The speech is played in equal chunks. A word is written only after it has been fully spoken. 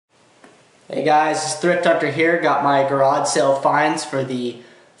Hey guys, Thrift Hunter here. Got my garage sale finds for the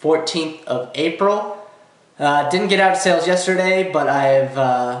 14th of April. Didn't get out of sales yesterday, but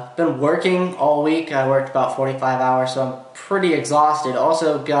I've been working all week. I worked about 45 hours, so I'm pretty exhausted.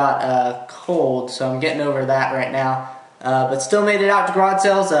 Also got a cold, so I'm getting over that right now. But still made it out to garage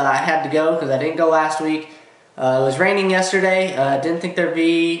sales. I had to go because I didn't go last week. It was raining yesterday. Didn't think there'd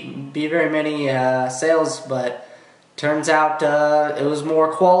be very many sales, but turns out it was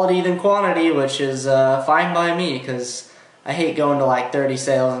more quality than quantity, which is fine by me because I hate going to like 30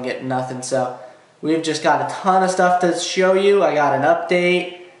 sales and getting nothing. So we've just got a ton of stuff to show you. I got an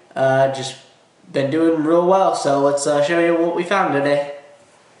update. Just been doing real well. So let's show you what we found today.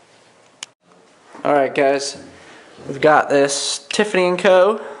 Alright guys, we've got this Tiffany &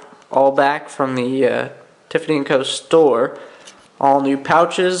 Co. all back from the Tiffany & Co. store. All new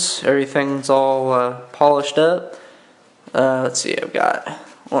pouches. Everything's all polished up. Let's see, I've got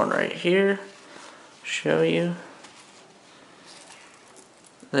one right here. Show you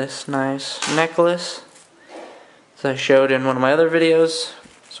this nice necklace that I showed in one of my other videos,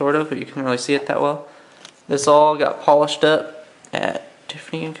 sort of, but you can't really see it that well. This all got polished up at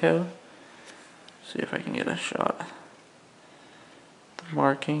Tiffany & Co. See if I can get a shot. The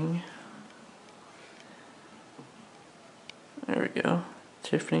marking. There we go.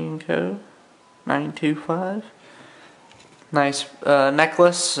 Tiffany & Co. 925. Nice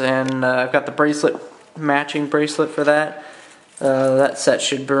necklace, and I've got the bracelet, matching bracelet for that. That set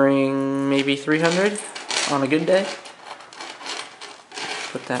should bring maybe 300 on a good day.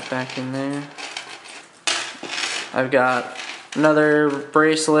 Put that back in there. I've got another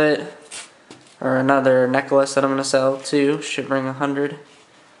bracelet, or another necklace that I'm going to sell too. Should bring 100.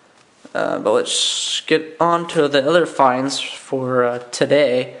 But let's get on to the other finds for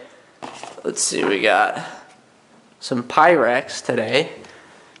today. Let's see, we got some Pyrex today.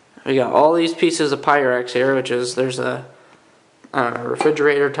 We got all these pieces of Pyrex here, which is, there's a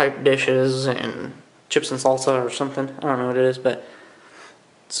refrigerator type dishes and chips and salsa or something. I don't know what it is, but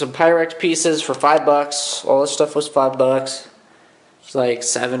some Pyrex pieces for $5. All this stuff was $5. It's like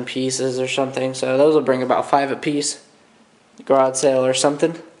 7 pieces or something, so those will bring about 5 a piece. Garage sale or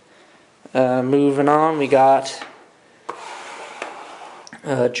something. Moving on, we got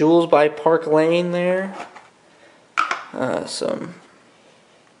Jewels by Park Lane there. Some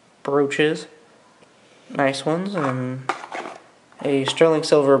brooches, nice ones, and a sterling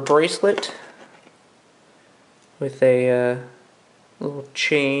silver bracelet with a little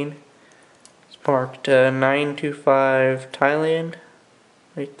chain. It's marked 925 Thailand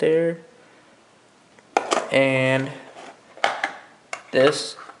right there. And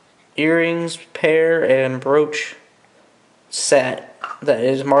this earrings pair and brooch set that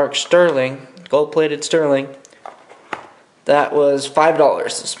is marked sterling, gold-plated sterling. That was $5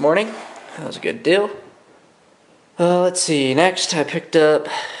 this morning. That was a good deal. Let's see. Next, I picked up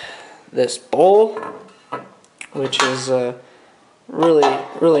this bowl, which is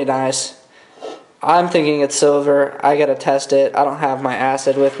really nice. I'm thinking it's silver. I gotta test it. I don't have my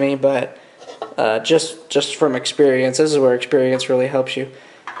acid with me, but just from experience, this is where experience really helps you.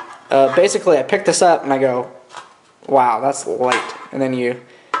 Basically, I picked this up and I go, "Wow, that's light." And then you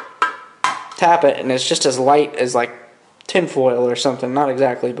tap it, and it's just as light as like tin foil or something, not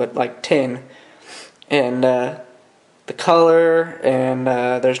exactly, but like tin. And the color, and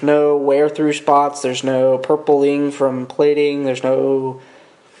there's no wear through spots, there's no purpling from plating, there's no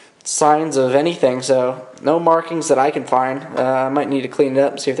signs of anything, so no markings that I can find. I might need to clean it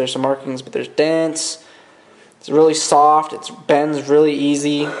up and see if there's some markings, but there's dents. It's really soft, it bends really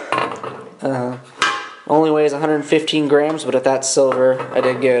easy. Only weighs 115 grams, but if that's silver, I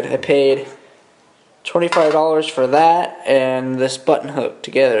did good. I paid $25 for that and this button hook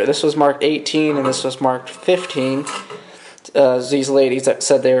together. This was marked 18 and this was marked 15. These ladies that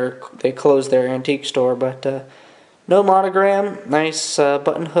said they closed their antique store, but no monogram. Nice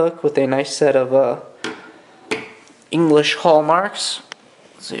button hook with a nice set of English hallmarks.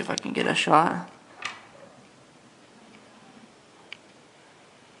 Let's see if I can get a shot.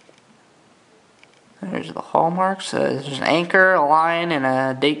 There's the hallmarks. There's an anchor, a line, and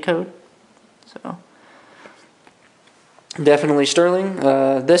a date code. So definitely sterling.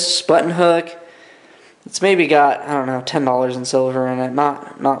 This button hook, it's maybe got, I don't know, $10 in silver in it.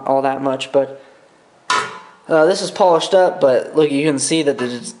 Not all that much, but this is polished up. But look, you can see that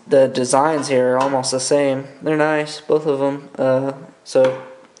the designs here are almost the same. They're nice, both of them. So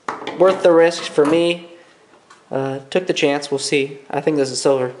worth the risk for me. Took the chance. We'll see. I think this is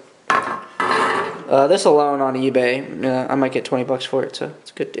silver. This alone on eBay, I might get 20 bucks for it, so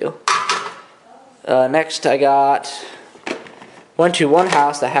it's a good deal. Next, I got went to one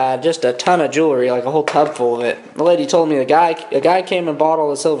house that had just a ton of jewelry, like a whole tub full of it. The lady told me a guy came and bought all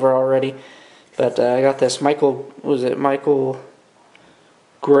the silver already, but I got this Michael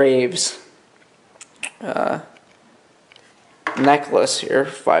Graves necklace here,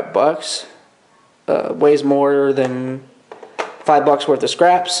 $5. Weighs more than $5 worth of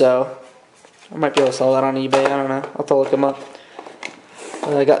scraps, so I might be able to sell that on eBay. I don't know. I'll have to look them up.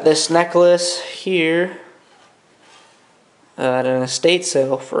 I got this necklace here at an estate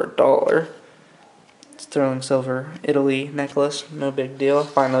sale for $1. It's sterling silver Italy necklace. No big deal. I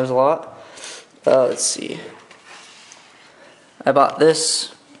find those a lot. Let's see. I bought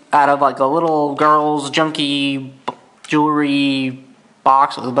this out of like a little girl's junky jewelry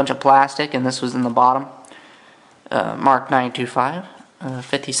box with a bunch of plastic, and this was in the bottom. Marked 925.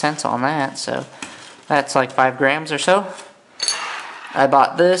 50 cents on that, so that's like 5 grams or so. I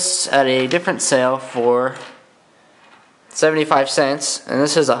bought this at a different sale for 75 cents, and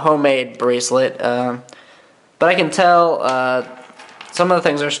this is a homemade bracelet, but I can tell some of the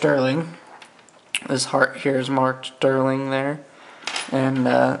things are sterling. This heart here is marked sterling there, and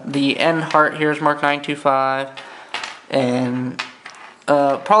the end heart here is marked 925, and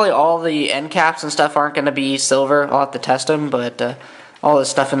probably all the end caps and stuff aren't going to be silver. I'll have to test them, but all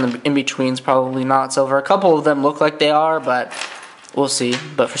this stuff in between is probably not silver. A couple of them look like they are, but we'll see.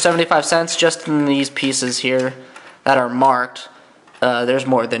 But for 75 cents, just in these pieces here that are marked, there's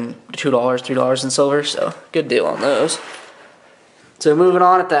more than $2, $3 in silver, so good deal on those. So moving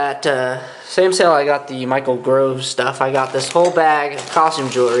on, at that same sale, I got the Michael Grove stuff. I got this whole bag of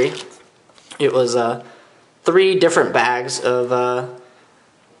costume jewelry. It was 3 different bags of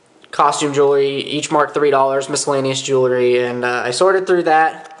costume jewelry, each marked $3, miscellaneous jewelry, and I sorted through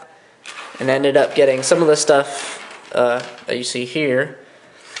that and ended up getting some of the stuff that you see here,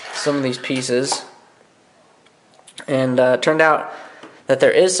 some of these pieces, and turned out that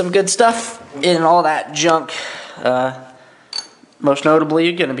there is some good stuff in all that junk. Most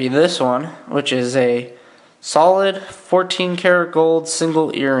notably going to be this one, which is a solid 14 karat gold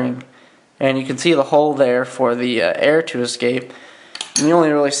single earring, and you can see the hole there for the air to escape. And you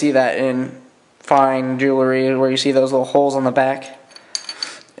only really see that in fine jewelry where you see those little holes on the back.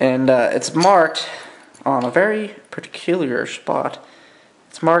 And it's marked on a very peculiar spot.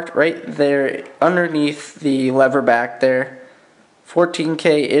 It's marked right there underneath the lever back there.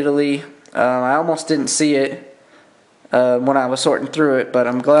 14K Italy. I almost didn't see it when I was sorting through it, but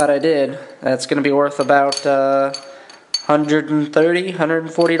I'm glad I did. That's going to be worth about $130,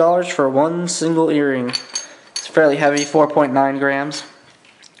 $140 for one single earring. It's fairly heavy, 4.9 grams.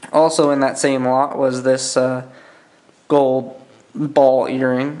 Also in that same lot was this gold ball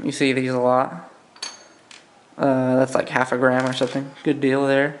earring. You see these a lot. That's like half a gram or something. Good deal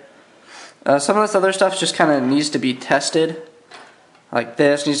there. Some of this other stuff just kind of needs to be tested. Like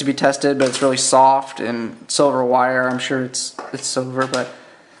this needs to be tested, but it's really soft and silver wire. I'm sure it's silver, but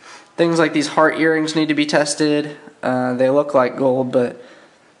things like these heart earrings need to be tested. They look like gold, but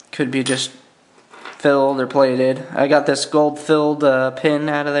could be just filled or plated. I got this gold filled pin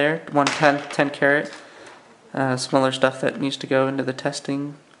out of there, 10 karat. Some other stuff that needs to go into the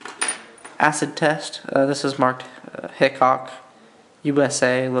testing acid test. This is marked Hickok,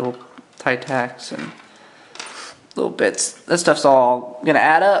 USA, little Titacks and little bits. This stuff's all gonna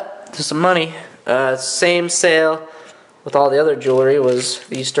add up to some money. Same sale with all the other jewelry was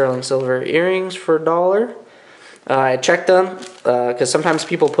these sterling silver earrings for $1. I checked them because sometimes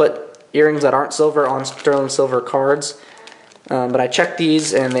people put earrings that aren't silver on sterling silver cards, but I checked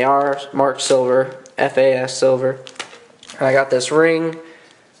these and they are marked silver, FAS silver. I got this ring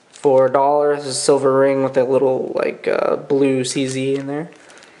for $1. This is a silver ring with a little like blue CZ in there.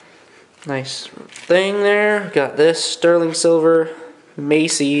 Nice thing there. Got this sterling silver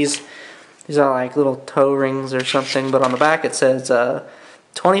Macy's. These are like little toe rings or something, but on the back it says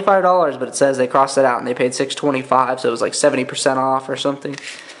 $25, but it says they crossed it out and they paid $6.25, so it was like 70% off or something.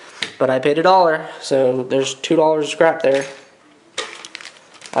 But I paid $1, so there's $2 scrap there.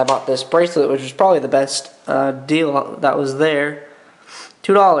 I bought this bracelet, which was probably the best deal that was there.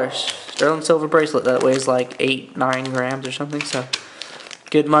 $2. Sterling silver bracelet that weighs like 8-9 grams or something, so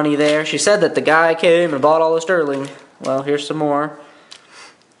good money there. She said that the guy came and bought all the sterling. Well, here's some more.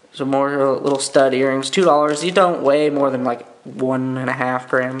 Some more little stud earrings. $2. These don't weigh more than like 1.5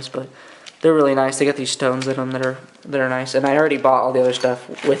 grams, but they're really nice. They got these stones in them that are nice. And I already bought all the other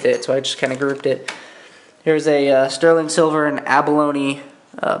stuff with it, so I just kind of grouped it. Here's a sterling silver and abalone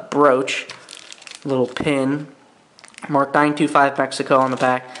brooch. Little pin. Marked 925 Mexico on the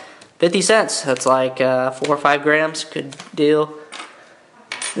back. 50 cents. That's like 4 or 5 grams. Good deal.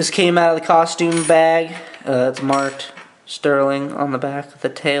 This came out of the costume bag. It's marked sterling on the back of the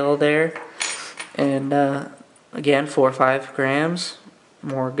tail there. And again, 4 or 5 grams.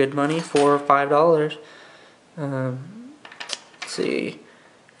 More good money, $4 or $5. Let's see.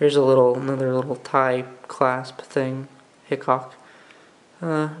 Here's another little tie clasp thing, Hickok.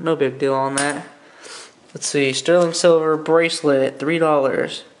 No big deal on that. Let's see, sterling silver bracelet,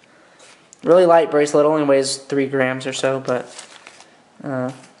 $3. Really light bracelet, only weighs 3 grams or so, but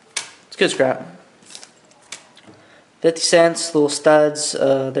it's good scrap. 50 cents, little studs.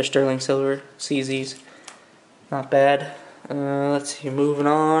 They're sterling silver, CZs. Not bad. Let's see, moving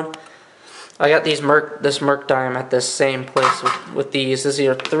on. I got this Merc dime at this same place with these. These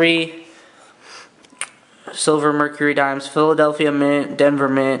are 3 silver mercury dimes, Philadelphia Mint, Denver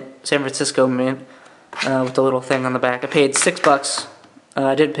Mint, San Francisco Mint, with the little thing on the back. I paid $6.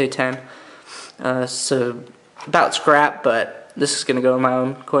 I didn't pay 10. So about scrap, but this is gonna go in my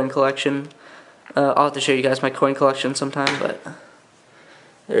own coin collection. I'll have to show you guys my coin collection sometime, but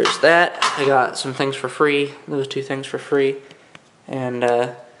there's that. I got some things for free, those 2 things for free, and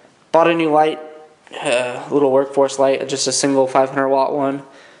bought a new light, little workforce light, just a single 500 watt one,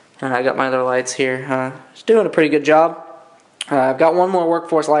 and I got my other lights here. It's doing a pretty good job. I've got one more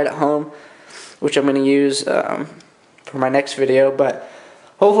workforce light at home, which I'm going to use for my next video, but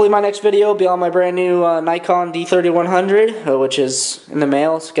hopefully my next video will be on my brand new Nikon D3100, which is in the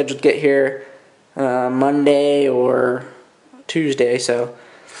mail, scheduled to get here Monday or Tuesday, so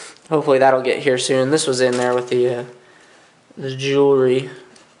hopefully that'll get here soon. This was in there with the jewelry,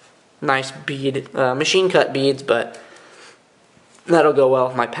 nice bead, machine cut beads, but that'll go well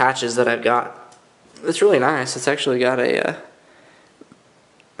with my patches that I've got. It's really nice. It's actually got a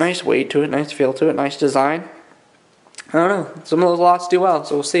nice weight to it, nice feel to it, nice design. I don't know, some of those lots do well,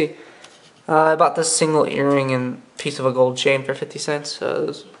 so we'll see. I bought this single earring and piece of a gold chain for 50 cents. It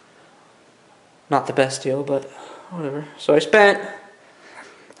was not the best deal, but whatever. So I spent,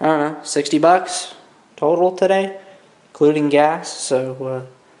 I don't know, $60 total today, including gas. So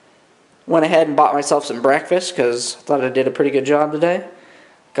went ahead and bought myself some breakfast because I thought I did a pretty good job today.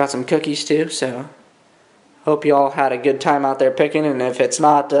 Got some cookies too, so hope you all had a good time out there picking. And if it's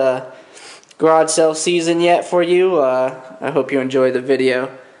not garage sale season yet for you, I hope you enjoyed the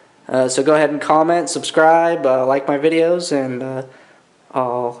video. So go ahead and comment, subscribe, like my videos, and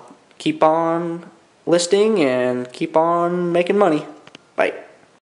I'll keep on listing and keep on making money.